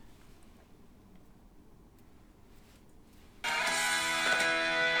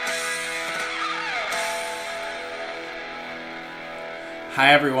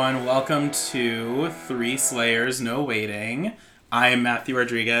Hi everyone, welcome to Three Slayers, No Waiting. I am Matthew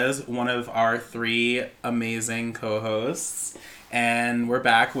Rodriguez, one of our three amazing co-hosts. And we're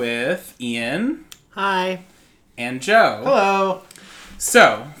back with Ian. Hi. And Joe. Hello.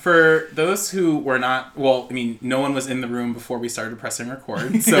 So, for those who were not, no one was in the room before we started pressing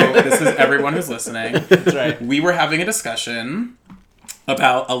record, so this is everyone who's listening. That's right. We were having a discussion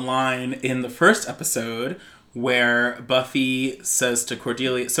about a line in the first episode where Buffy says to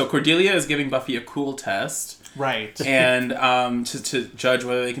Cordelia, so Cordelia is giving Buffy a cool test. Right. And to judge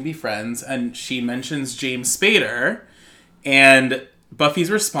whether they can be friends, and she mentions James Spader, and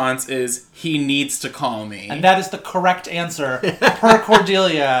Buffy's response is, he needs to call me. And that is the correct answer per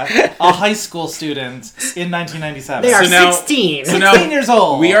Cordelia, a high school student in 1997. They are So now- 16. So now 16 years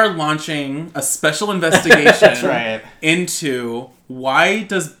old. We are launching a special investigation That's right. into why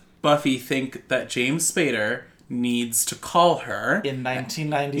does Buffy think that James Spader needs to call her. In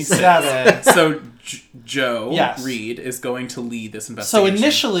 1997. So Joe Yes. Reed is going to lead this So investigation.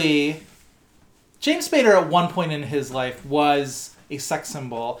 initially, James Spader at one point in his life was a sex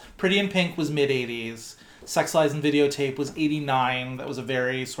symbol. Pretty in Pink was mid-80s. Sex Lies and Videotape was 89. That was a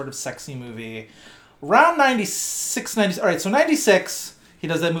very sort of sexy movie. Around 96, 90... Alright, so 96, he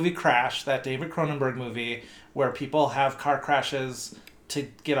does that movie Crash, that David Cronenberg movie, where people have car crashes to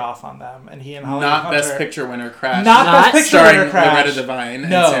get off on them. And he and Holly Not Hunter... Best Picture winner Crash. Not Not Best Picture starring winner Crash. Loretta Devine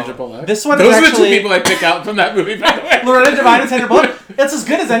No. and Sandra Bullock. This one Those is are the actually... two people I pick out from that movie, by the way. Loretta Devine and Sandra Bullock. It's as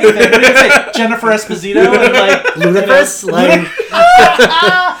good as anything. What do you say? Jennifer Esposito and like Ludicrous? Like,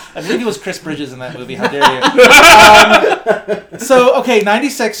 I believe it was Chris Bridges in that movie. How dare you? So, okay,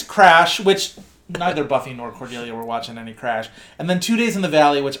 96 Crash, which neither Buffy nor Cordelia were watching any Crash. And then 2 Days in the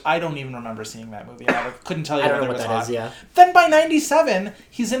Valley, which I don't even remember seeing that movie. I couldn't tell you I don't whether know it what was that hot. is, yeah. Then by 97,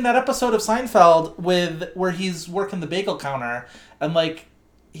 he's in that episode of Seinfeld where he's working the bagel counter and like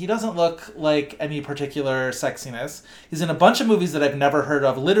he doesn't look like any particular sexiness. He's in a bunch of movies that I've never heard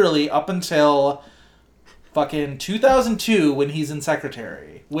of, literally up until fucking 2002 when he's in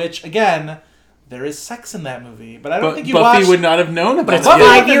Secretary, which again, there is sex in that movie, but I don't think you Buffy watched. would not have known about it's it. Buffy yet.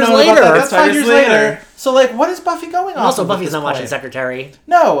 5 wouldn't years know about later. that. It's That's 5 years later. later. So like, what is Buffy going on? also, at Buffy's this not watching point? Secretary.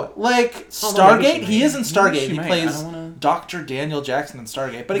 No, like maybe Stargate. she He might. is in Stargate. Maybe she He might. I plays don't wanna- Dr. Daniel Jackson in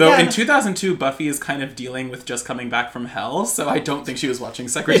Stargate. But Though again, in 2002, Buffy is kind of dealing with just coming back from hell, so I don't think she was watching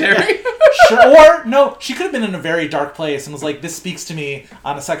Secretary. sure, or no, she could have been in a very dark place and was like, "This speaks to me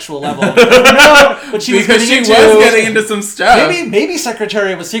on a sexual level." No, but she was Because she getting was into, getting into some stuff. maybe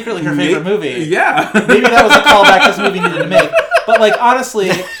Secretary was secretly her favorite movie. Yeah. Maybe that was a callback this movie needed to make. But like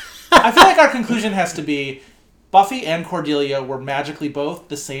honestly, I feel like our conclusion has to be Buffy and Cordelia were magically both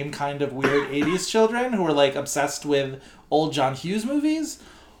the same kind of weird 80s children who were like obsessed with old John Hughes movies.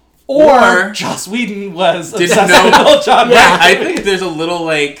 Or Joss Whedon was Didn't obsessed know- with old John Yeah, Hughes. I think there's a little,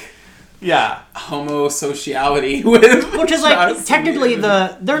 like, Yeah. homosociality with Which is like, Joss technically,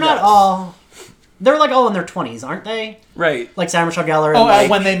 Whedon. they're not Yes. all... They're like all in their 20s, aren't they? Right. Like Sarah Michelle Gellar Oh, and like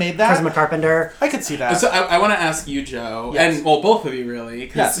when they made that? Charisma Carpenter. I could see that. So I want to ask you, Joe, Yes. and, well, both of you, really,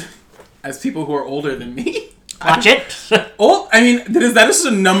 because Yes. as people who are older than me... Watch it. That is just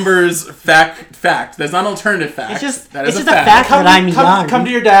a numbers fact. There's not an alternative fact. It's just- that it's is just a a fact. come, that I'm come, young. come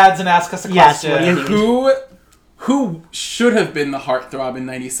to your dads and ask us a Yes, question. what do you mean? Who should have been the heartthrob in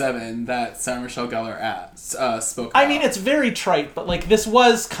 97 that Sarah Michelle Gellar spoke I about? mean, it's very trite, but like this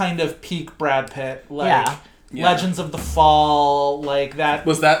was kind of peak Brad Pitt. Like Yeah. Yeah. Legends of the Fall, like that.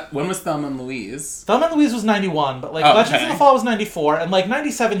 When was Thelma and Louise? Thelma and Louise was 91, but like Oh, Legends okay. of the Fall was 94, and like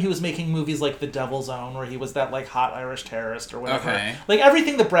 97 he was making movies like The Devil Zone, where he was that like hot Irish terrorist or whatever. Okay. Like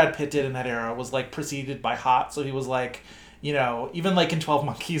everything that Brad Pitt did in that era was like preceded by hot, so he was like, you know, even like in 12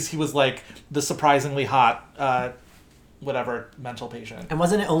 Monkeys he was like the surprisingly hot whatever mental patient. And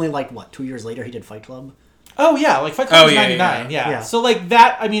wasn't it only like, 2 years later he did Fight Club? Oh yeah, like Fight Club was yeah, 99, yeah. yeah. Yeah. So like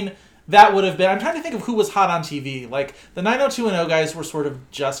that, I mean, that would have been, I'm trying to think of who was hot on TV. Like the 90210 guys were sort of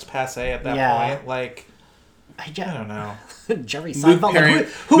just passe at that Yeah. point. Like, I don't know. Jerry Luke Seinfeld. Perry. Like,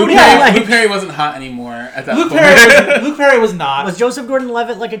 who Luke, would Perry like? Luke Perry wasn't hot anymore at that Luke point. Perry was not. Was Joseph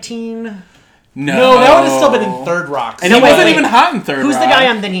Gordon-Levitt like a teen? No, that would have still been in Third Rock. And he wait, wasn't wait. even hot in Third Who's Rock. the guy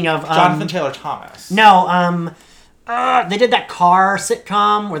I'm thinking of? Jonathan Taylor Thomas. No, they did that car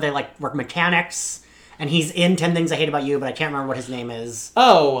sitcom where they like work mechanics, and he's in 10 Things I Hate About You, but I can't remember what his name is.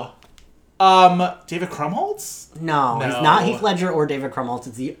 Oh, David Krumholtz? No, he's No. not Heath Ledger or David Krumholtz.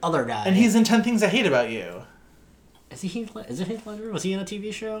 It's the other guy. And he's in 10 Things I Hate About You. Is it Heath Ledger? Was he in a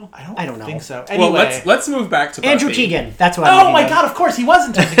TV show? I don't know. think so. Anyway. Well, let's move back to Andrew Buffy. Keegan. That's what I'm Oh thinking my of. god, of course, he was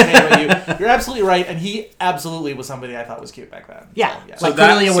in 10 Things I Hate About You. You're absolutely right, and he absolutely was somebody I thought was cute back then. Yeah. So, So, Like,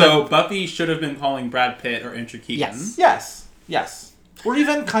 Cordelia so would've- Buffy should have been calling Brad Pitt or Andrew Keegan. Yes. Yes. Or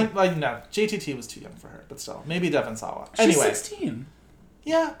even no, JTT was too young for her, but still, maybe Devon Sawa. She's Anyway, 16.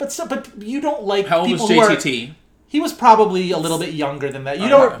 yeah, but you don't like How old was people who are. JTT? He was probably a little bit younger than that. You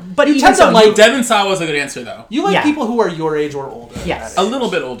don't, but you even tend to so, like. Devon Sawa was a good answer, though. You like Yeah. people who are your age or older. Yes. A little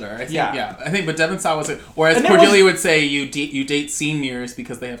bit older, I think. Yeah. Yeah, I think. But Devon Sawa was, or as And there Cordelia was- would say, you date seniors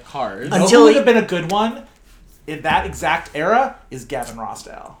because they have cars. You know Until who would he- have been a good one in that exact era is Gavin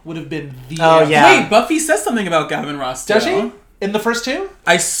Rossdale. Would have been the. Oh, answer. yeah. Wait, Buffy says something about Gavin Rossdale. Does she? In the first two?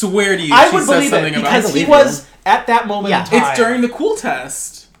 I swear to you, I she would says believe something it about. because he believe was at that moment Yeah. in time. It's during the cool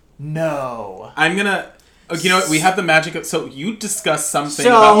test. No. I'm gonna. Oh, you know what? We have the magic of. So you discussed something So-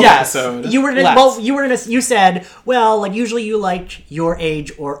 about the Yes. episode. You were Let's. you said, well, like usually you like your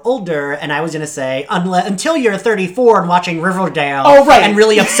age or older, and I was gonna say until you're 34 and watching Riverdale, Oh, right. and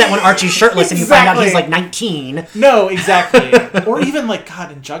really upset when Archie's shirtless and you find out he's Exactly. like 19. No, exactly. Or even like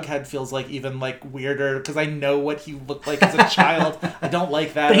God, and Jughead feels like even like weirder because I know what he looked like as a child. I don't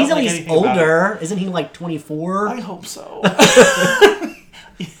like that. But I he's don't at like least anything about it. older, isn't he? Like 24. I hope so.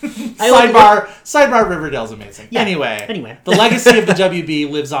 I Sidebar Riverdale's amazing. Yeah. Anyway, the legacy of the WB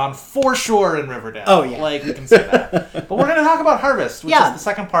lives on for sure in Riverdale. Oh, yeah. Like, we can say that. But we're going to talk about Harvest, which Yeah. is the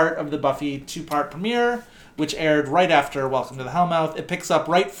second part of the Buffy 2-part premiere, which aired right after Welcome to the Hellmouth. It picks up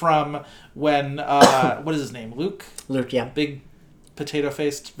right from when, what is his name, Luke? Luke, yeah. Big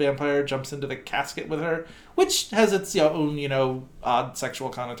potato-faced vampire jumps into the casket with her, which has its own, odd sexual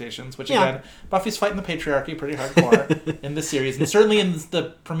connotations, which, Yeah. again, Buffy's fighting the patriarchy pretty hardcore in this series. And certainly in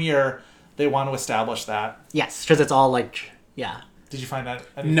the premiere, they want to establish that. Yes, because it's all like, yeah. Did you find that?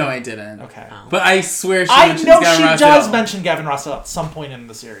 anything? No, I didn't. Okay. Oh. But I swear she I mentions know Gavin she Rossdale. does mention Gavin Rossdale at some point in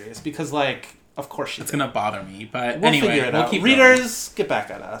the series, because, of course she It's did. gonna bother me, but We'll anyway, figure it we'll out. keep Readers, get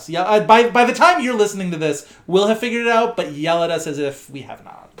back at us. Yeah, by the time you're listening to this, we'll have figured it out, but yell at us as if we have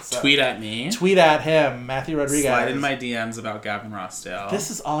not. So, going. Tweet at me. Tweet at him, Matthew Rodriguez. Slide in my DMs about Gavin Rossdale.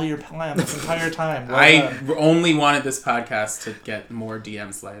 This is all your plan this entire time. Well I done. only wanted this podcast to get more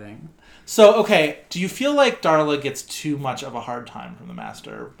DM sliding. So, okay, do you feel like Darla gets too much of a hard time from the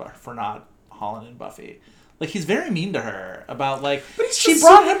Master for not Holland and Buffy? Like, he's very mean to her about, But he's she just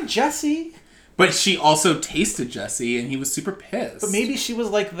brought him Jesse. But she also tasted Jesse, and he was super pissed. But maybe she was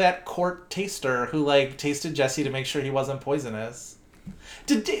like that court taster who tasted Jesse to make sure he wasn't poisonous.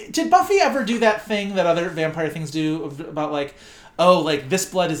 Did Buffy ever do that thing that other vampire things do about this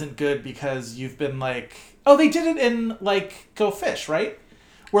blood isn't good because you've been they did it in Go Fish, right?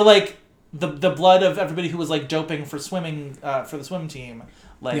 Where the blood of everybody who was doping for swimming for the swim team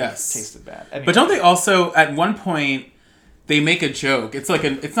Yes. tasted bad. Anyway. But don't they also at one point they make a joke? It's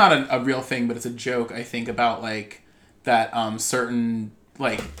it's not a real thing, but it's a joke. I think about that certain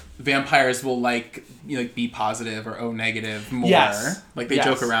vampires will be positive or O negative more. Yes. They Yes.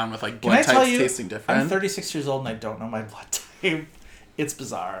 joke around with Can I blood tell types you, tasting different. I'm 36 years old and I don't know my blood type. It's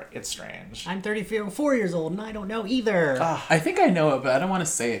bizarre. It's strange. I'm 34 years old and I don't know either. I think I know it, but I don't want to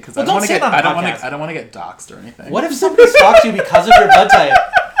say it because Well, I don't want don't to say get it on a I podcast. don't want to get doxxed or anything. What if somebody stalked you because of your blood type?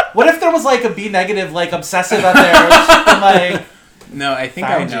 What if there was a B negative obsessive out there and No, I think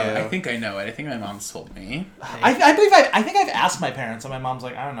Found I know. you. I think I know it. I think my mom's told me. I believe I think I've asked my parents and my mom's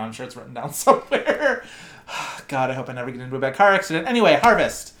I don't know, I'm sure it's written down somewhere. God, I hope I never get into a bad car accident. Anyway,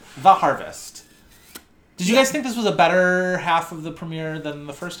 Harvest. The Harvest. Did you guys think this was a better half of the premiere than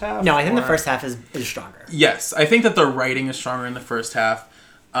the first half? No, I think the Or- first half is stronger. Yes, I think that the writing is stronger in the first half.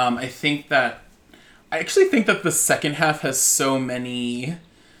 I actually think that the second half has so many.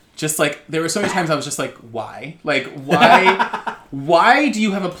 There were so many times I was just why? Why do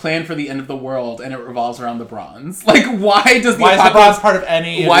you have a plan for the end of the world and it revolves around the bronze? Why does the Why is the apocalypse? bronze part of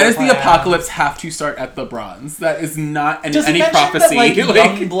any? Why of your does the plan? apocalypse have to start at the bronze? That is not Does any he mention prophecy. that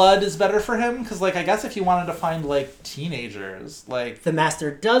young blood is better for him? Because I guess if you wanted to find teenagers, The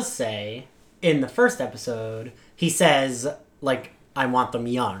Master does say in the first episode, he says, I want them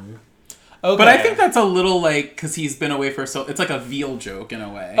young. okay. But I think that's a little because he's been away for so. It's like a veal joke in a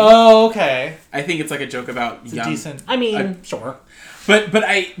way. Oh, okay. I think it's a joke about It's young. a decent. I mean, sure. But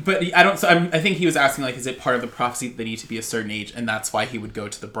I don't. So I think he was asking is it part of the prophecy that they need to be a certain age, and that's why he would go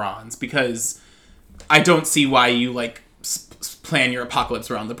to the bronze, because I don't see why you plan your apocalypse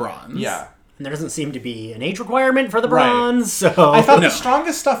around the bronze. Yeah. And there doesn't seem to be an age requirement for the Right. bronze, so... I thought No. the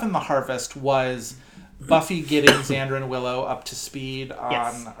strongest stuff in the Harvest was Buffy getting Xander and Willow up to speed on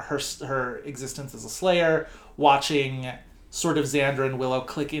Yes. her existence as a Slayer, watching sort of Xander and Willow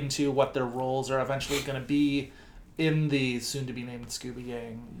click into what their roles are eventually going to be in the soon-to-be-named Scooby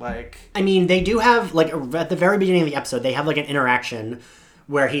Gang. I mean, they do have, at the very beginning of the episode, they have, an interaction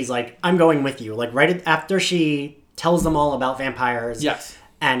where he's I'm going with you. Right after she tells them all about vampires. Yes.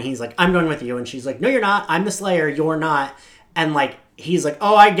 And he's I'm going with you. And she's no, you're not. I'm the Slayer. You're not. And, he's like,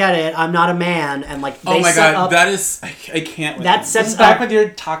 oh, I get it, I'm not a man, and like they Oh my set god, up, that is I can't. With that this. sets This is back up. with your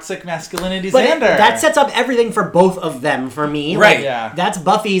toxic masculinity, But Xander. that sets up everything for both of them for me. Right. Like, Yeah. That's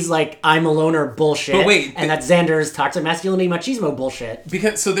Buffy's like I'm a loner bullshit. But wait, and that's Xander's toxic masculinity machismo bullshit.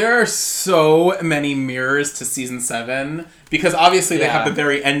 Because so there are so many mirrors to season 7 because obviously they have Yeah. the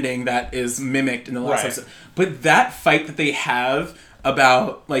very ending that is mimicked in the last Right. episode. But that fight that they have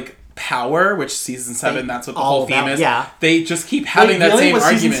about like power, which season 7 that's what the all whole theme about- is. yeah. They just keep Wait, having that really? same Was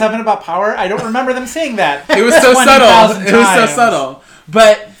argument. season 7 about power? I don't remember them saying that. It was so 20,000 subtle. It was so times. subtle.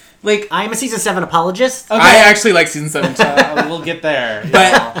 But like I'm a season 7 apologist. Okay. I actually like season 7 too. We'll get there.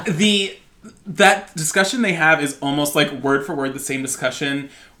 But that discussion they have is almost like word for word the same discussion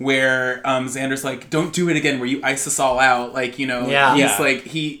where Xander's like, "Don't do it again," where you ice us all out. Like, you know, Yeah. he's Yeah. like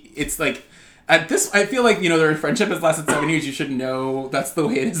it's like at this. I feel like, you know, their friendship has lasted 7 years. You should know that's the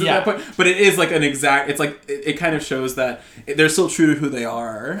way it is Yeah. at that point. But it is like an exact. It's like it kind of shows that they're still true to who they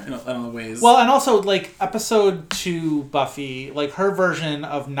are in a lot of ways. Well, and also, like, episode 2 Buffy, like, her version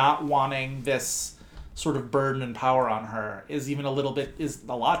of not wanting this sort of burden and power on her is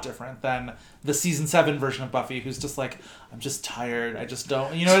a lot different than the season 7 version of Buffy, who's just like, I'm just tired, I just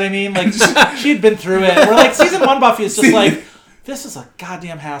don't, you know what I mean? Like, she had been through it. Where, like, season 1 Buffy is just like, this is a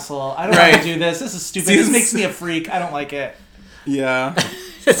goddamn hassle, I don't want Right. to do this is stupid, Season this makes me a freak, I don't like it. yeah.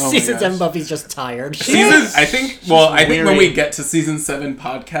 season gosh. 7 Buffy's just tired. I think when weary. we get to season 7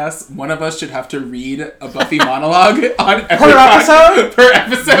 podcast, one of us should have to read a Buffy monologue on every Per episode? per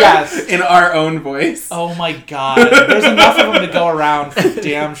episode Yes. in our own voice. Oh my god. There's enough of them to go around for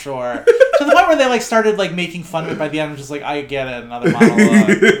damn sure. To the point where they like started like making fun of it by the end. I'm just like, I get it, another monologue.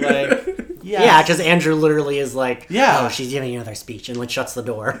 Like, yes. Yeah, because Andrew literally is like, Yeah. oh, she's giving another speech, and like shuts the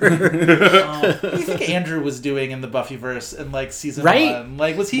door. What do you think Andrew was doing in the Buffyverse in like season Right? 1?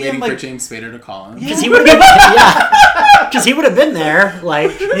 Like, was he Waiting in like? for James Spader to call him. Because he would have been, yeah, because he would have been there.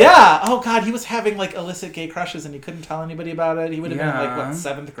 Like, Yeah. Oh god, he was having like illicit gay crushes and he couldn't tell anybody about it. He would have been like Yeah. what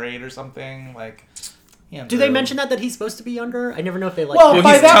 7th grade or something. Like, do they mention that he's supposed to be younger? I never know if they like. Well, Well,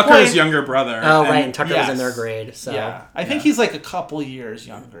 by he's that Tucker's point- younger brother. oh, right, and Tucker was in yes. their grade, so Yeah, I think Yeah. he's like a couple years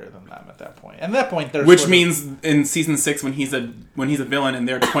younger than them at that point. And at that point, they're Which sort of- means in season 6 when he's a villain and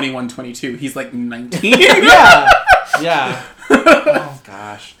they're 21, 22, he's like 19. yeah, yeah. Oh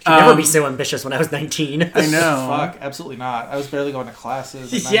gosh. I'd never be so ambitious when I was 19. I know. Fuck, absolutely not. I was barely going to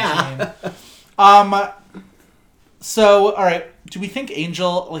classes at 19. Yeah. So, all right. Do we think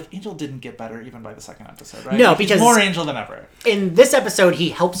Angel didn't get better even by the second episode, right? No, Like, he's because- more Angel than ever. In this episode, he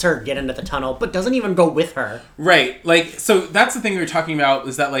helps her get into the tunnel, but doesn't even go with her. Right, like, so that's the thing we were talking about,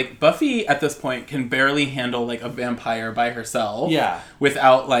 is that, like, Buffy, at this point, can barely handle, like, a vampire by herself. Yeah.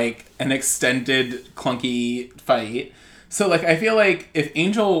 Without, like, an extended, clunky fight. So, like, I feel like if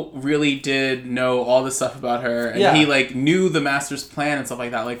Angel really did know all this stuff about her, and Yeah. he, like, knew the Master's plan and stuff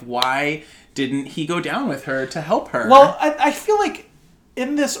like that, like, why didn't he go down with her to help her? Well, I feel like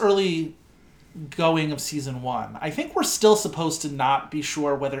in this early going of season 1, I think we're still supposed to not be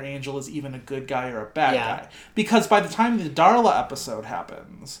sure whether Angel is even a good guy or a bad Yeah. guy. Because by the time the Darla episode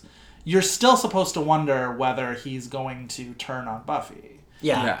happens, you're still supposed to wonder whether he's going to turn on Buffy.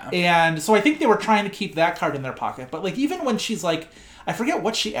 Yeah. And so I think they were trying to keep that card in their pocket. But, like, even when she's like, I forget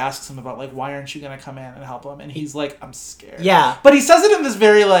what she asks him about, like, why aren't you going to come in and help him? And he's like, I'm scared. Yeah. But he says it in this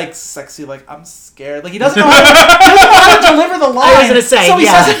very, like, sexy, like, I'm scared. Like, he doesn't know how to deliver the line. I was gonna say, so he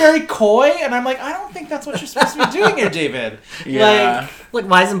yeah. says it very coy, and I'm like, I don't think that's what you're supposed to be doing here, David. yeah. Like,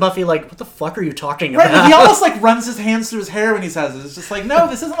 why isn't Buffy like, what the fuck are you talking Right, about? like, he almost, like, runs his hands through his hair when he says it. It's just like, no,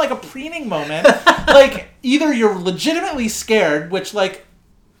 this isn't, like, a preening moment. Like, either you're legitimately scared, which, like,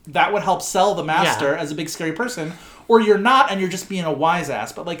 that would help sell the Master as a big scary person, or you're not and you're just being a wise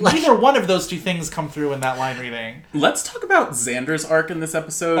ass. But, like, neither one of those two things come through in that line reading. Let's talk about Xander's arc in this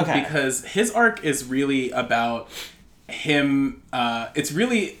episode, Okay. because his arc is really about him, it's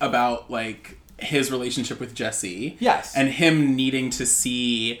really about, like, his relationship with Jesse. Yes. And him needing to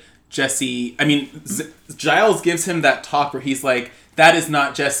see Jesse. I mean, Giles gives him that talk where he's like, that is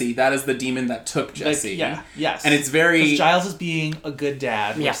not Jesse, that is the demon that took Jesse. Like, yeah, yes. And it's very... Because Giles is being a good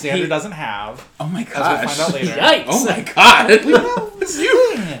dad, which Yeah. Xander doesn't have, Oh my as gosh. we'll find out later. Yikes. Oh my god. Well, this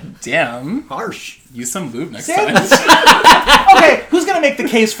thing. Damn. Harsh. Use some lube next Xander- time. Okay, who's gonna make the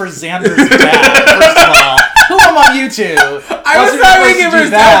case for Xander's dad, first of all? Who among you two? I was not making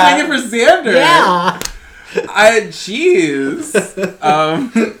for Xander, making for Xander. Yeah. Jeez.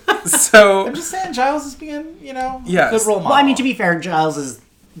 So I'm just saying, Giles is being, Yes. good role model. Well, I mean, to be fair, Giles is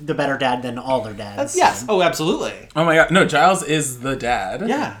the better dad than all their dads. Yes. Oh, absolutely. oh my god, no, Giles is the dad.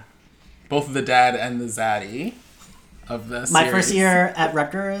 Yeah. Both the dad and the zaddy of the My series. first year at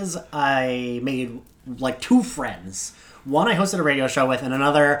Rutgers, I made like 2 friends. One I hosted a radio show with, and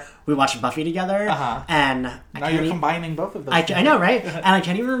another we watched Buffy together. And Now you're combining both of those. I know, right? And I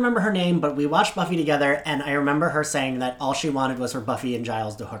can't even remember her name, but we watched Buffy together, and I remember her saying that all she wanted was for Buffy and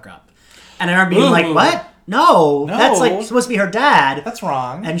Giles to hook up. And I remember being like, what? No, that's like supposed to be her dad. That's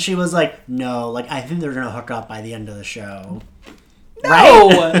wrong. And she was like, no, like I think they're gonna hook up by the end of the show. No!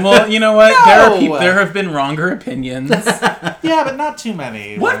 Right? Well, you know what? No! There have been wronger opinions. Yeah, but not too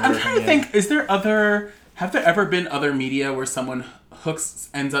many. What? I'm trying to think. Have there ever been other media where someone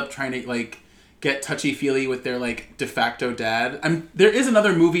ends up trying to like get touchy-feely with their like de facto dad? There is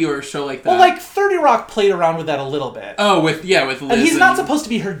another movie or a show like that. Well, like 30 Rock played around with that a little bit. Oh, with Liz. And he's not supposed to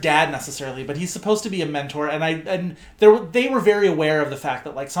be her dad necessarily, but he's supposed to be a mentor. And they were very aware of the fact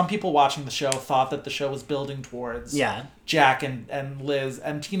that like some people watching the show thought that the show was building towards Jack and Liz,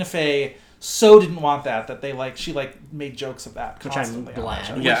 and Tina Fey so didn't want that she made jokes of that constantly. Which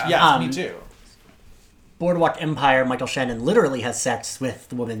I'm glad. Yeah, me too. Boardwalk Empire, Michael Shannon literally has sex with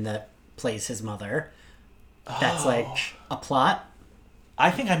the woman that plays his mother. That's like a plot. I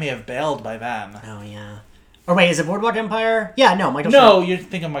think I may have bailed by then. Oh yeah. Or wait, is it Boardwalk Empire? Yeah, no, Michael No, Shannon. you're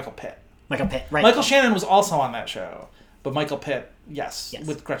thinking of Michael Pitt. Michael Pitt, right. Michael Shannon was also on that show, but Michael Pitt, yes.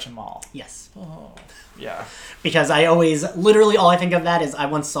 With Gretchen Mol. Yes. Oh, yeah. Because literally all I think of that is I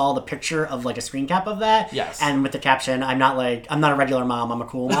once saw the picture of like a screen cap of that. Yes. And with the caption, I'm not a regular mom, I'm a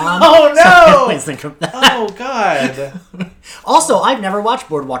cool mom. Oh no! So I always think of that. Oh god. Also, I've never watched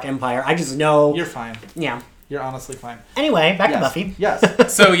Boardwalk Empire. I just know. You're fine. Yeah. You're honestly fine. Anyway, back to Buffy.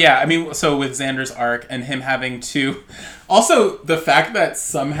 Yes. So yeah, I mean, so with Xander's arc and him having to, also the fact that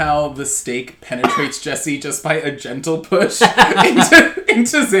somehow the stake penetrates Jesse just by a gentle push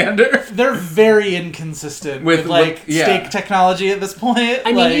into Xander. They're very inconsistent with stake technology at this point.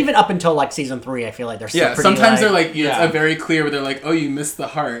 I mean, even up until like season 3, I feel like they're still pretty, sometimes they're like, it's very clear where they're like, oh, you missed the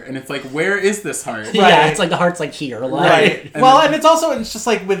heart, and it's like, where is this heart? Right. Yeah, it's like the heart's like here, right? And it's just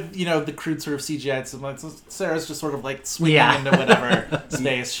like with the crude sort of CGI. It's like Sarah's just sort of like swinging into whatever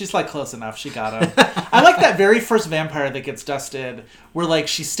space. She's like close enough. She got him. I like that very first vampire that gets dusted, where like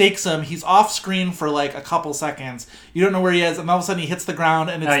she stakes him. He's off screen for like a couple seconds. You don't know where he is, and all of a sudden he hits the ground,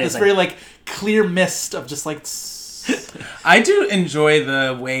 and it's this very like clear mist of just like. I do enjoy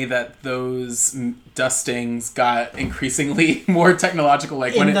the way that those dustings got increasingly more technological.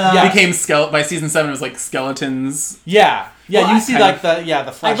 Like when it became by season 7, it was like skeletons. Well, you see like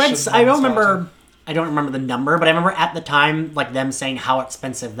the flesh. I don't remember the number, but I remember at the time like them saying how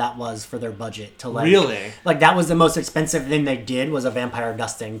expensive that was for their budget to like. Really? Like that was the most expensive thing they did was a vampire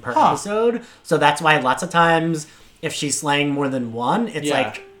dusting per episode. So that's why lots of times if she's slaying more than one, it's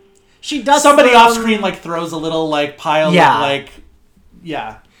like she does somebody off screen like throws a little like pile of like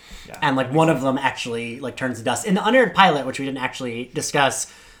and like one of them actually like turns to dust. In the unaired pilot, which we didn't actually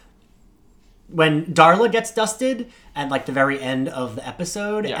discuss, when Darla gets dusted at like the very end of the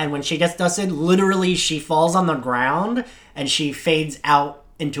episode, and when she gets dusted, literally she falls on the ground and she fades out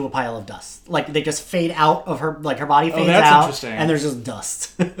into a pile of dust. Like they just fade out of her, like her body fades out, and there's just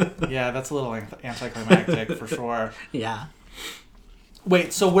dust. Yeah, that's a little anticlimactic for sure. Yeah.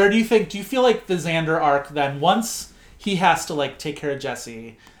 Wait, so where do you feel like the Xander arc then, once he has to like take care of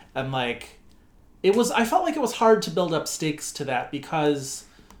Jesse, and like I felt like it was hard to build up stakes to that because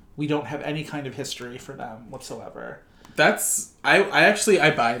we don't have any kind of history for them whatsoever. I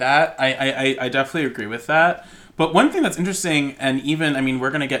buy that. I definitely agree with that. But one thing that's interesting, and even, I mean,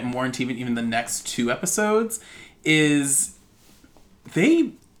 we're going to get more into even the next 2 episodes, is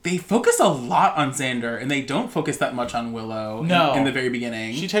they focus a lot on Xander, and they don't focus that much on Willow in the very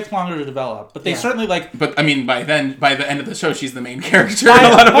beginning. She takes longer to develop, but they certainly like... But, I mean, by the end of the show, she's the main character in a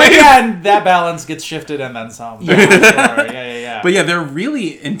lot of ways. Again, that balance gets shifted and then some. Yeah. But yeah, they're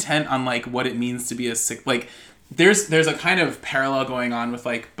really intent on, like, what it means to be a sick... Like, there's a kind of parallel going on with,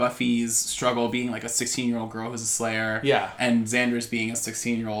 like, Buffy's struggle being, like, a 16-year-old girl who's a slayer. Yeah. And Xander's being a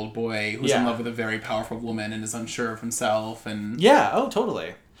 16-year-old boy who's in love with a very powerful woman and is unsure of himself. And yeah, oh,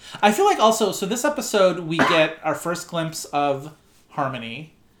 totally. I feel like also, so this episode, we get our first glimpse of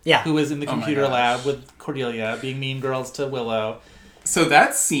Harmony. Yeah. Who is in the computer lab with Cordelia, being mean girls to Willow. So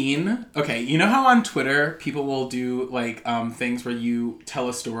that scene, okay, you know how on Twitter people will do like things where you tell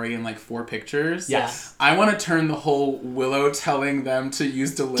a story in like 4 pictures? Yes. I want to turn the whole Willow telling them to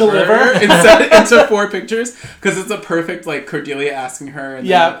use Deliver? Instead into 4 pictures, because it's a perfect like Cordelia asking her. And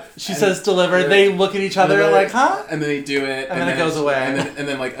she says Deliver. They look at each other like, huh? And then they do it. And then it goes away. And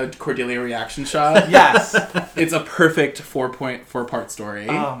then like a Cordelia reaction shot. Yes. It's a perfect 4-part story.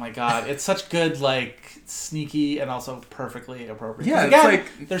 Oh my god. It's such good like sneaky and also perfectly appropriate. Yeah, Yeah, again,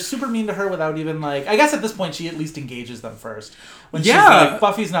 it's like... they're super mean to her without even, like... I guess at this point, she at least engages them first. When Yeah. she's like,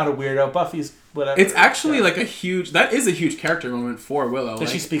 Buffy's not a weirdo, Buffy's whatever. It's actually like a huge... That is a huge character moment for Willow. That like,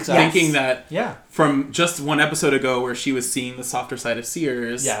 she speaks up. Thinking that Yeah. from just one episode ago where she was seeing the softer side of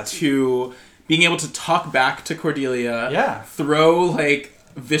Sears Yes. to being able to talk back to Cordelia. Yeah. Throw, like...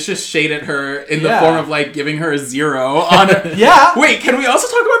 vicious shade at her in the Yeah. form of like giving her a 0 on a... Yeah. Wait, can we also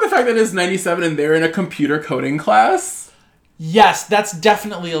talk about the fact that it's 97 and they're in a computer coding class? Yes, that's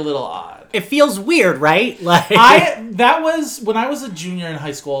definitely a little odd. It feels weird, right? Like that was when I was a junior in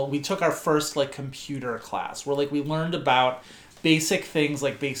high school, we took our first like computer class where like we learned about basic things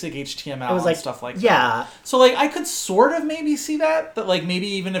like basic HTML it was like and stuff like that. yeah. So like I could sort of maybe see that like maybe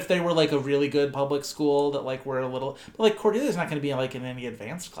even if they were like a really good public school that like were a little, but like Cordelia's not going to be like in any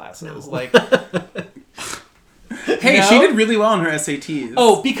advanced classes. No. Like Hey, she did really well on her SATs.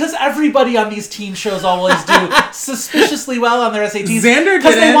 Oh, because everybody on these teen shows always do suspiciously well on their SATs. Xander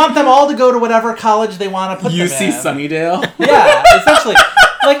because they didn't. want them all to go to whatever college they want to put them in. UC Sunnydale. Yeah, essentially.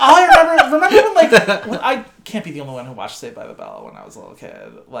 Like all I remember when like when I can't be the only one who watched Saved by the Bell when I was a little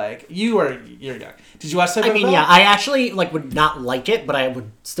kid. Like you're young. Did you watch Saved by the Bell? Yeah, I actually like would not like it, but I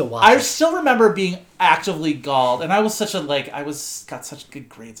would still watch I it. still remember being actively galled, and I was such a got such good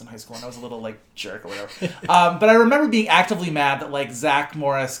grades in high school, and I was a little like jerk or whatever. But I remember being actively mad that like Zach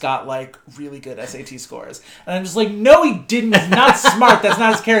Morris got like really good SAT scores, and I'm just like, no, he didn't. He's not smart. That's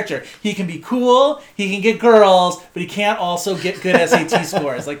not his character. He can be cool. He can get girls, but he can't also get good SAT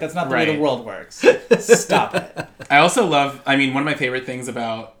scores. Like that's not the way the world works. Stop it. I also love, I mean, one of my favorite things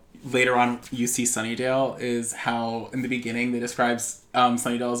about later on UC Sunnydale is how in the beginning they describes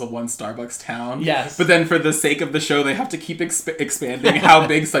Sunnydale as a one Starbucks town. Yes. But then for the sake of the show, they have to keep expanding how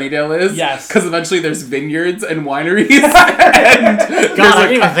big Sunnydale is. Yes. Because eventually there's vineyards and wineries. and God, I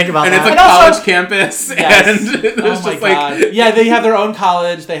didn't even think about and that. it's a And also- college campus. Yes. And there's Oh my just god. Yeah, they have their own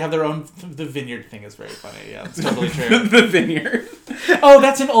college. They have their own. The vineyard thing is very funny. Yeah, it's totally true. the vineyard. Oh,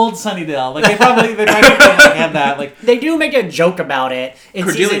 that's an old Sunnydale. Like they probably had that. Like They do make a joke about it.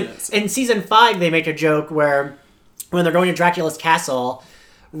 Cordelia's. In season 5, they make a joke where when they're going to Dracula's castle,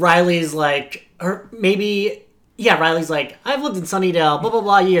 Riley's like, or maybe, yeah, Riley's like, I've lived in Sunnydale, blah, blah,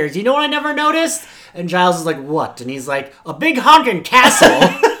 blah years. You know what I never noticed? And Giles is like, what? And he's like, a big honking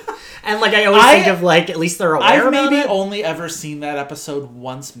castle. And like I always think of like at least they're aware I've about maybe it. only ever seen that episode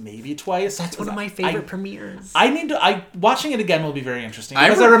once, maybe twice. That's one of my favorite premieres. Watching it again will be very interesting I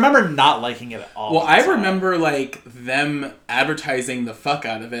because I remember not liking it at all. Well, I remember like them advertising the fuck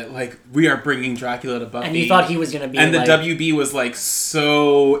out of it, like we are bringing Dracula to Buffy, And you thought he was gonna be, and like, the WB was like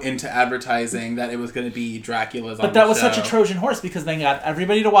so into advertising that it was going to be Dracula's. But that was such a Trojan horse because they got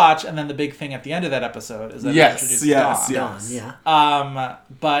everybody to watch, and then the big thing at the end of that episode is that they introduced Dawn. Dawn, yeah.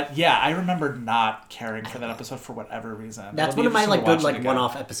 But yeah, I remember not caring for that episode for whatever reason. That's one of my like good like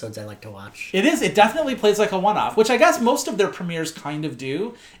one-off episodes I like to watch. It is. It definitely plays like a one-off, which I guess most of their premieres kind of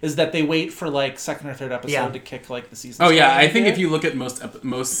do. Is that they wait for like second or third episode to kick like the season. Oh yeah, I think if you look at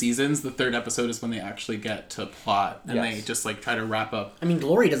most seasons, the third episode is when they actually get to plot and they just like try to wrap up. I mean,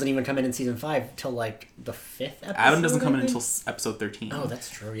 Glory doesn't even come in season 5 till like the 5th episode. Adam doesn't come in until episode 13. Oh, that's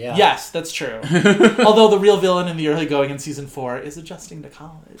true. Yeah. Yes, that's true. Although the real villain in the early going in season 4 is adjusting to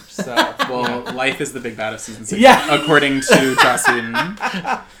college. So well, life is the big bad of season 6. Yeah. According to Joss Whedon.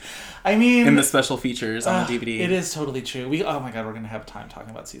 I mean, in the special features on the DVD. It is totally true. Oh my god, we're going to have time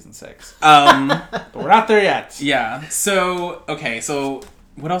talking about season 6. But we're not there yet. Yeah. So, okay, so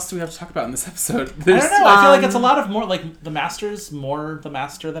what else do we have to talk about in this episode? I don't know. I feel like it's a lot of more, like, the Master's more the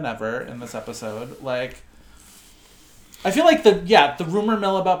Master than ever in this episode. Like, I feel like the rumor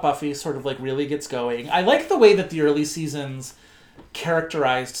mill about Buffy sort of, like, really gets going. I like the way that the early seasons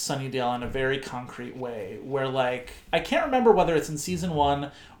characterized Sunnydale in a very concrete way, where, like, I can't remember whether it's in season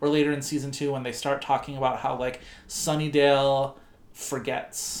 1 or later in season 2 when they start talking about how, like, Sunnydale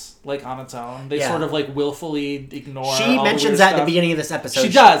forgets, like, on its own. They sort of, like, willfully ignore She all mentions the that at the beginning of this episode. She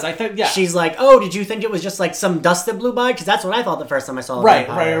does. I think, yeah. She's like, oh, did you think it was just, like, some dust that blew by? Because that's what I thought the first time I saw it.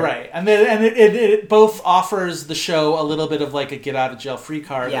 Right. And then it both offers the show a little bit of, like, a get-out-of-jail-free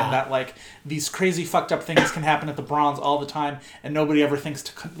card, and that, like, these crazy fucked up things can happen at the Bronze all the time, and nobody ever thinks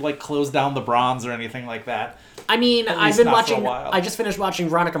to, like, close down the Bronze or anything like that. I mean, I've been watching... I just finished watching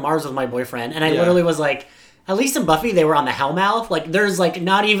Veronica Mars with my boyfriend, and I literally was like... At least in Buffy, they were on the Hellmouth. Like, there's, like,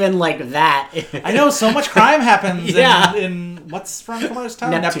 not even, like, that. I know, so much crime happens in what's Veronica Mars'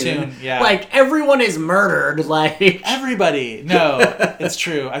 town? Neptune. Yeah. Like, everyone is murdered, like... Everybody. No, it's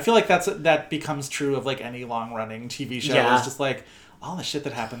true. I feel like that becomes true of, like, any long-running TV show. Yeah. It's just, like, all the shit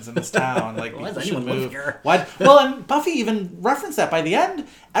that happens in this town, like Why does people should anyone live move. here? Why? Well, and Buffy even referenced that by the end.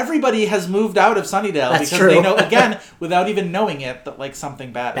 Everybody has moved out of Sunnydale That's because true. they know, again, without even knowing it, that like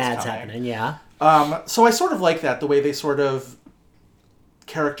something bad's coming. happening. Yeah. So I sort of like that, the way they sort of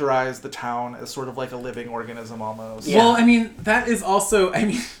characterize the town as sort of like a living organism almost. Yeah. Well, I mean, that is also, I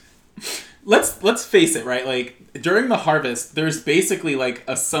mean, let's face it, right? Like, during the harvest, there's basically like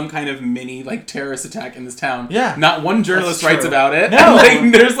some kind of mini like terrorist attack in this town. Yeah. Not one journalist That's writes true. about it. No.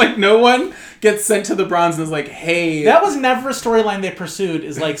 And, like, there's like no one gets sent to the Bronze and is like, hey. That was never a storyline they pursued,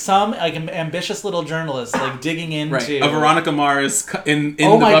 is like some like ambitious little journalist like digging into right. A Veronica Mars in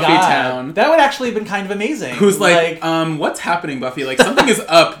oh the my Buffy God. town. That would actually have been kind of amazing. Who's like, what's happening, Buffy? Like, something is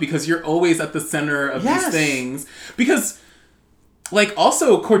up because you're always at the center of Yes. these things. Because, like,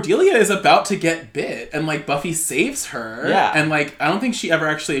 also, Cordelia is about to get bit, and, like, Buffy saves her. Yeah. And, like, I don't think she ever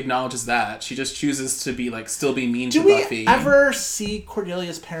actually acknowledges that. She just chooses to be, like, still be mean do to we Buffy. ever see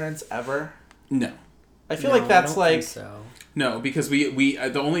Cordelia's parents ever? No. I feel like that's like No, because we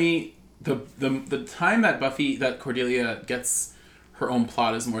the time that Cordelia gets her own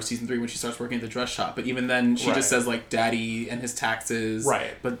plot is more season 3 when she starts working at the dress shop. But even then, she Right. just says, like, Daddy and his taxes.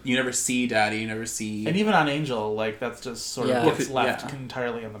 Right. But you never see Daddy, you never see... and even on Angel, like that's just sort Yeah. of gets left Yeah.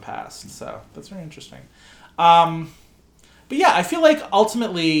 entirely in the past. So that's very interesting. But yeah, I feel like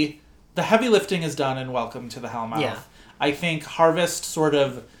ultimately the heavy lifting is done in Welcome to the Hellmouth. Yeah. I think Harvest sort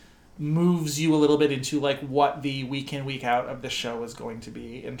of moves you a little bit into like what the week in, week out of the show is going to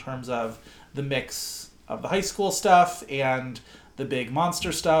be in terms of the mix of the high school stuff and the big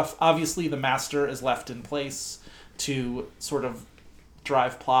monster stuff. Obviously, the Master is left in place to sort of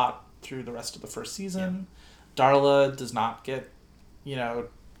drive plot through the rest of the first season. Yeah. Darla does not get,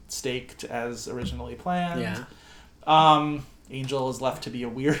 staked as originally planned. Yeah. Angel is left to be a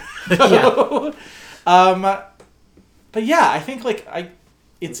weirdo. Yeah. But yeah, I think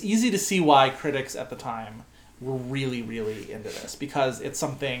it's easy to see why critics at the time were really, really into this, because it's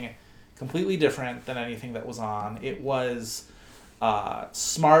something completely different than anything that was on. It was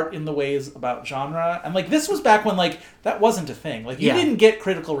smart in the ways about genre, and like this was back when like that wasn't a thing. Like you didn't get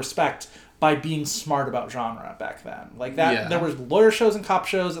critical respect by being smart about genre back then. Like that, Yeah. there was lawyer shows and cop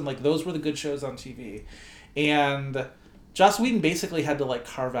shows, and like those were the good shows on TV. And Joss Whedon basically had to like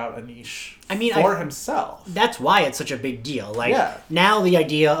carve out a niche for himself. That's why it's such a big deal. Like Yeah. now the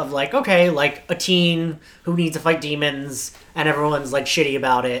idea of like, okay, like a teen who needs to fight demons and everyone's like shitty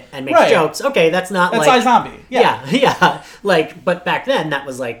about it and makes Right. jokes. Okay, that's not That's like iZombie. yeah. Like, but back then that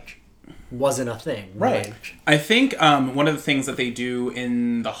was like wasn't a thing. Right. Like, I think one of the things that they do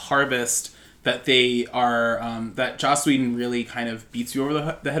in The Harvest that they are that Joss Whedon really kind of beats you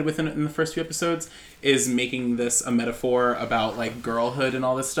over the head with in the first few episodes is making this a metaphor about like girlhood and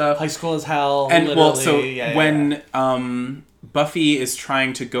all this stuff. High school is hell. And well, so literally. when Buffy is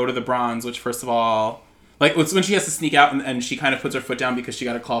trying to go to the Bronze, which first of all, like it's when she has to sneak out and she kind of puts her foot down because she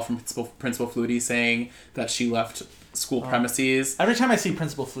got a call from Principal Flutie saying that she left school premises. Every time I see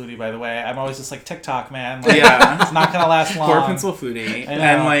Principal Flutie, by the way, I'm always just like, TikTok, man. Like, Yeah. It's not going to last long. Poor Principal Flutie. I know.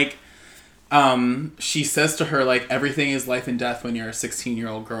 And like she says to her like everything is life and death when you're a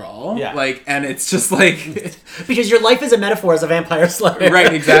 16-year-old girl. Yeah. Like, and it's just like because your life is a metaphor as a vampire slayer.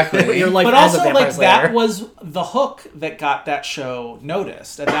 Right, exactly. Your life But as a also, vampire like, slayer. that was the hook that got that show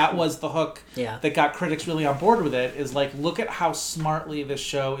noticed. And that was the hook that got critics really on board with it, is like, look at how smartly this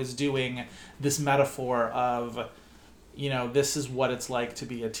show is doing this metaphor of, this is what it's like to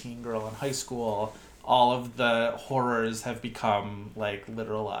be a teen girl in high school. All of the horrors have become, like,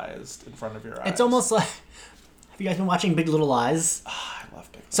 literalized in front of your eyes. It's almost like, have you guys been watching Big Little Lies? I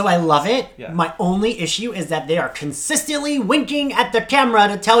love Big Little So I love it. Yeah. My only issue is that they are consistently winking at the camera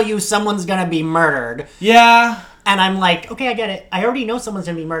to tell you someone's gonna be murdered. Yeah. And I'm like, okay, I get it. I already know someone's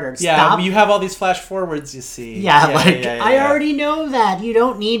gonna be murdered. Yeah, Stop. you have all these flash forwards you see. I already know that. You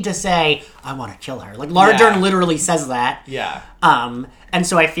don't need to say, I want to kill her. Like, Laura Dern literally says that. Yeah. And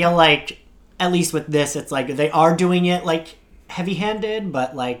so I feel like, at least with this, it's like they are doing it, like, heavy-handed,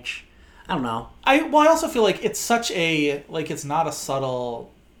 but, like, I don't know. I also feel like it's such a, like, it's not a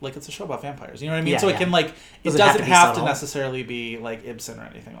subtle, like, it's a show about vampires. You know what I mean? Yeah, so it yeah. can, like, it Doesn't doesn't have to be have to subtle. necessarily be, like, Ibsen or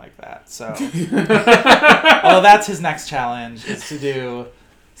anything like that. So, although that's his next challenge, is to do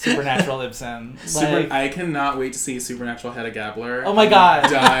Supernatural Ibsen. Like, I cannot wait to see Supernatural Hedda Gabler. oh my god.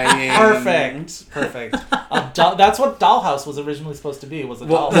 Dying. Perfect. That's what Dollhouse was originally supposed to be, was a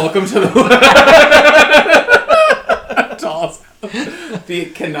doll. Welcome to the Dolls.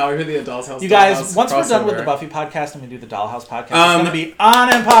 Cannot wait for the Doll's House. You guys, once we're done crossover. with the Buffy podcast and we do the Dollhouse podcast, it's going to be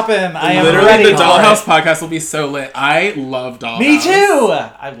on and popping. I am Literally, ready the for Dollhouse it. podcast will be so lit. I love Dollhouse. Me too!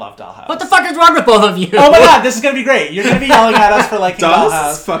 I love Dollhouse. What the fuck is wrong with both of you? Oh my god, this is going to be great. You're going to be yelling at us for liking Dollhouse is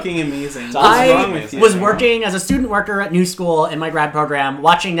Dollhouse. fucking amazing. What's I wrong with you? was working as a student worker at New School in my grad program,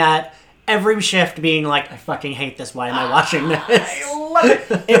 watching that every shift being like, I fucking hate this. Why am I watching this? I love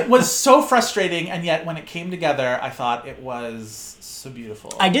it. It was so frustrating, and yet when it came together, I thought it was so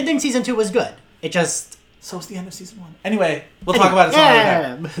beautiful. I did think season 2 was good. It just... So was the end of season 1. Anyway, we'll talk about it some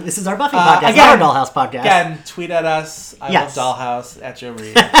other time. This is our Buffy podcast, again- not our Dollhouse podcast. Again, tweet at us. I Yes. love Dollhouse at Joe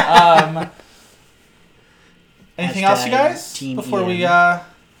Reed. Anything else, you guys? Team Before we Ian.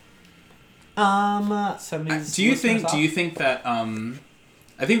 send these. Do you think listeners off? that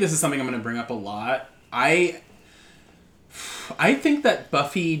I think this is something I'm going to bring up a lot. I think that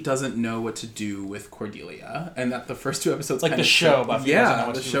Buffy doesn't know what to do with Cordelia, and that the first 2 episodes, Like kind the of show, Buffy doesn't know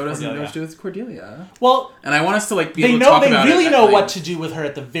what the to do show with doesn't know Cordelia. what to do with Cordelia. Well, And I want us to like be they able to know. talk They about really it. know what to do with her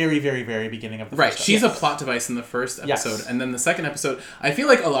at the very, very, very beginning of the Right, first she's episode. a plot device in the first Yes. episode, and then the second episode. I feel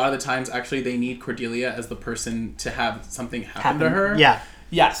like a lot of the times, actually, they need Cordelia as the person to have something happen to her. Yeah.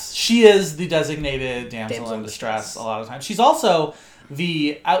 Yes, she is the designated damsel Damsel in in distress distress. a lot of times. She's also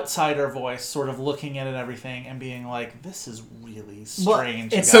the outsider voice, sort of looking in at everything and being like, "This is really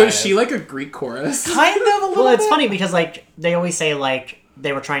strange." it's- So guys." is she like a Greek chorus? kind of a little Well, it's bit? funny because, like, they always say, like,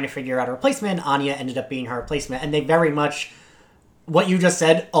 they were trying to figure out a replacement. Anya ended up being her replacement. And they very much... What you just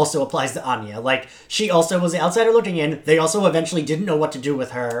said also applies to Anya. Like, she also was the outsider looking in. They also eventually didn't know what to do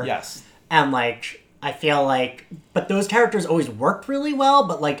with her. Yes. And, like, I feel like... But those characters always worked really well,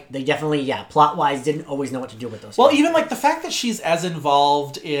 but, like, they definitely, plot-wise didn't always know what to do with those Well, characters. even like the fact that she's as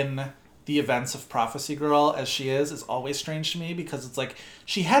involved in the events of Prophecy Girl as she is always strange to me, because it's like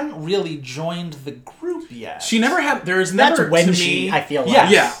she hadn't really joined the group yet. She never had. There's That's never when to she, me. I feel like... Yeah.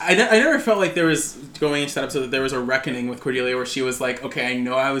 Yeah, I never felt like there was, going into that episode, that there was a reckoning with Cordelia where she was like, okay, I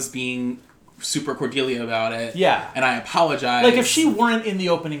know I was being super Cordelia about it. Yeah. And I apologize. Like, if she weren't in the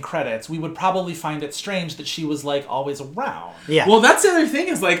opening credits, we would probably find it strange that she was, like, always around. Yeah. Well, that's the other thing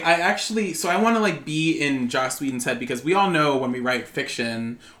is, like, I want to, like, be in Joss Whedon's head, because we all know when we write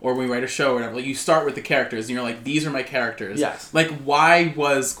fiction or when we write a show or whatever, like, you start with the characters and you're like, these are my characters. Yes. Like, why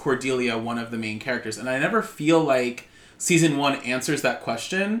was Cordelia one of the main characters? And I never feel like season 1 answers that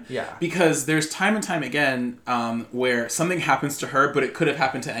question. Yeah. Because there's time and time again where something happens to her, but it could have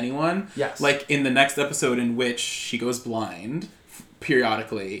happened to anyone. Yes. Like in the next episode in which she goes blind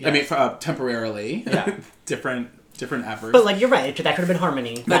periodically. I mean, Yes. temporarily. Yeah. different efforts. But, like, you're right. That could have been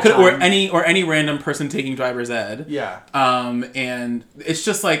Harmony. that could, or any random person taking driver's ed. Yeah. And it's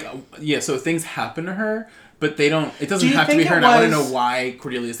just like, so things happen to her, but they don't. It Do doesn't you have to be think her. it And I want to was- know why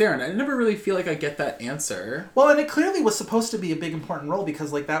Cordelia's there, and I never really feel like I get that answer. Well, and it clearly was supposed to be a big important role,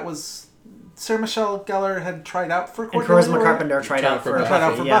 because, like, that was... Sarah Michelle Gellar had tried out for And Cordelia. Charisma Carpenter tried out for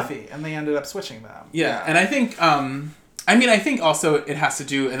Buffy, and they ended up switching them. Yeah, and I think, I think also it has to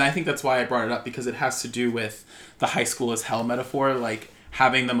do, and I think that's why I brought it up, because it has to do with the high school as hell metaphor, like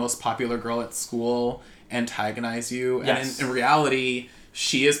having the most popular girl at school antagonize you. Yes. And in reality,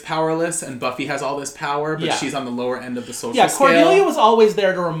 she is powerless, and Buffy has all this power, but Yeah. she's on the lower end of the social Yeah, scale. Cordelia was always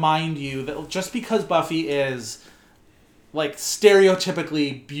there to remind you that just because Buffy is, like,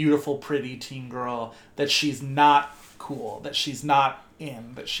 stereotypically beautiful, pretty teen girl, that she's not cool, that she's not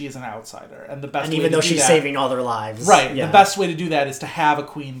in, that she is an outsider. And the best And way even to though do she's that, saving all their lives. right, Yeah. the best way to do that is to have a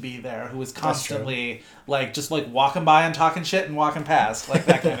queen bee there who is constantly, like, just, like, walking by and talking shit and walking past, like,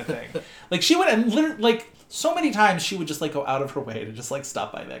 that kind of thing. Like, she would, and literally, like, so many times she would just, like, go out of her way to just, like,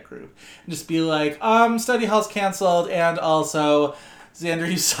 stop by that group and just be like, study hall's canceled, and also, Xander,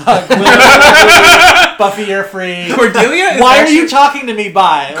 you suck. Buffy, you're free. Cordelia is Why actually, are you talking to me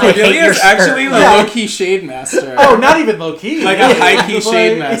by? Cordelia your is actually shirt. the Yeah. low-key shade master. Oh, not even low key. Like a high-key Like-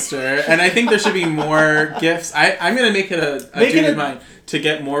 shade master. And I think there should be more gifts. I'm going to make it a Make duty it of mine to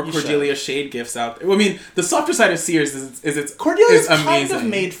get more You Cordelia shade gifts out there. Well, I mean, the softer side of Sears is it's Cordelia's is amazing. kind of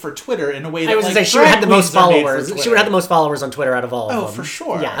made for Twitter in a way that, I was like, going to say, she would have had the drag most queens are made for followers. She Twitter. would have had the most followers on Twitter out of all of them. Oh, for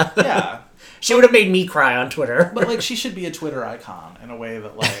sure. Yeah. Yeah. She would have made me cry on Twitter. But, like, she should be a Twitter icon in a way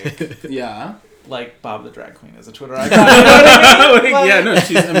that, like, Yeah. like Bob the Drag Queen is a Twitter icon. You know what I mean? Like, yeah, no,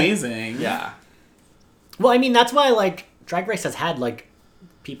 she's amazing. Yeah. Well, I mean, that's why, like, Drag Race has had, like,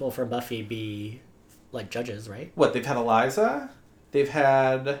 people from Buffy be, like, judges, right? What, they've had Eliza? They've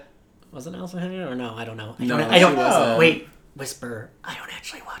had... Wasn't Elsa in it? Or no, I don't know. No, I don't she wasn't. Wait, Whisper. I don't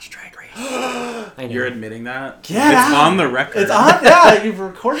actually watch Drag Race. I know. You're admitting that? Get it's out. on the record. It's on? Yeah, you've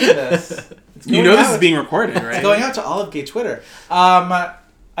recorded this. It's You going know this out. is being recorded, right? It's going out to all of gay Twitter.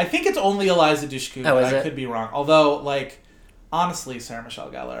 I think it's only Eliza Dushku. Oh, but is I it? could be wrong. Although, like, honestly, Sarah Michelle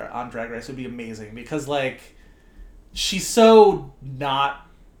Gellar on Drag Race would be amazing because, like, she's so not...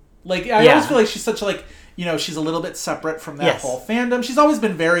 Like, I always feel like she's such, like... You know, she's a little bit separate from that whole fandom. She's always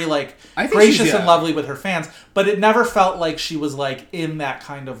been very, like, gracious and lovely with her fans. But it never felt like she was, like, in that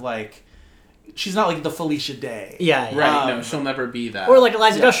kind of, like... She's not like the Felicia Day. Yeah. Right, no, she'll never be that. Or like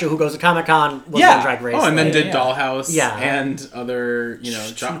Eliza Dushku, who goes to Comic-Con, was on Drag Race. Oh, and then did Dollhouse and other,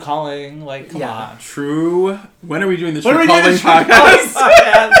 True Calling, like, come on. True. When are we doing the True Calling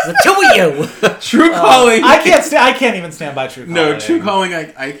podcast? The two of you. True Calling. I can't even stand by True Calling. No, True Calling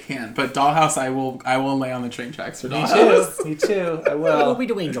I can't. But Dollhouse, I will lay on the train tracks for Dollhouse. Me too. I will. Well, we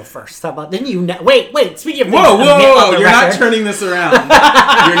do Angel first. How about then you? Wait. Speaking of whoa! You're not turning this around.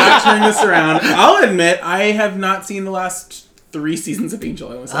 You're not turning this around. I'll admit, I have not seen the last 3 seasons of Angel.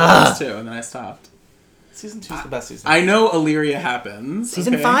 I only saw the last 2, and then I stopped. Season 2 is the best season. I know Illyria happens.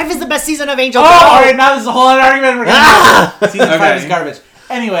 Season 5 is the best season of Angel. Oh, alright, now there's a whole other argument. We're gonna Season 5 is garbage.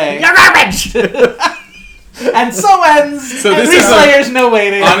 Anyway. You're garbage! And so ends so this Three is Slayers No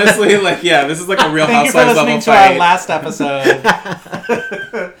Waiting. Honestly, like, this is like a Real Housewives level fight. Thank you for listening to our last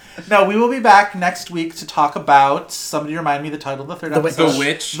episode. No, we will be back next week to talk about, somebody remind me the title of the third episode.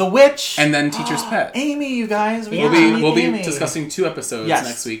 The Witch. And then Teacher's Pet. Amy, you guys. We'll be discussing 2 episodes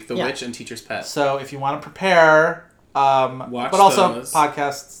next week, The Witch and Teacher's Pet. So if you want to prepare, watch but also those.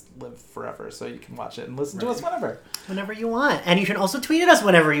 Podcasts live forever, so you can watch it and listen to us whenever. Whenever you want. And you can also tweet at us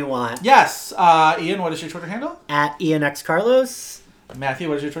whenever you want. Yes. Ian, what is your Twitter handle? At IanXCarlos. Matthew,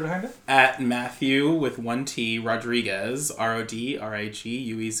 what is your Twitter handle? At Matthew with 1 T Rodriguez,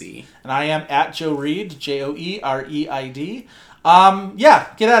 RODRIGUEZ. And I am at Joe Reid, JOEREID.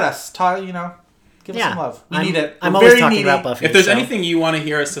 Get at us. Give us some love. We need it. I'm always talking about Buffy. If there's anything you want to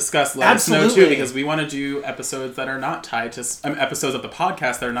hear us discuss, let us know too, because we want to do episodes that are not tied to episodes of the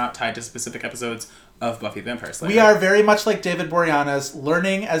podcast that are not tied to specific episodes of Buffy the Vampire Slayer. We are very much like David Boreanaz,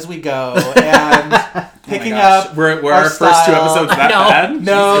 learning as we go and picking up. Were our first 2 episodes that bad?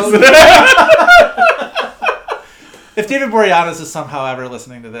 No. If David Boreanaz is somehow ever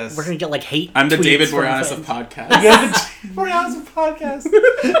listening to this, we're gonna get like hate. I'm the David Boreanaz of podcasts. Yeah, the David Boreanaz of podcasts.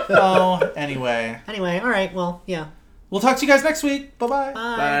 Oh, anyway. All right. Well, yeah. We'll talk to you guys next week. Bye-bye.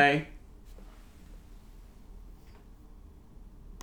 Bye.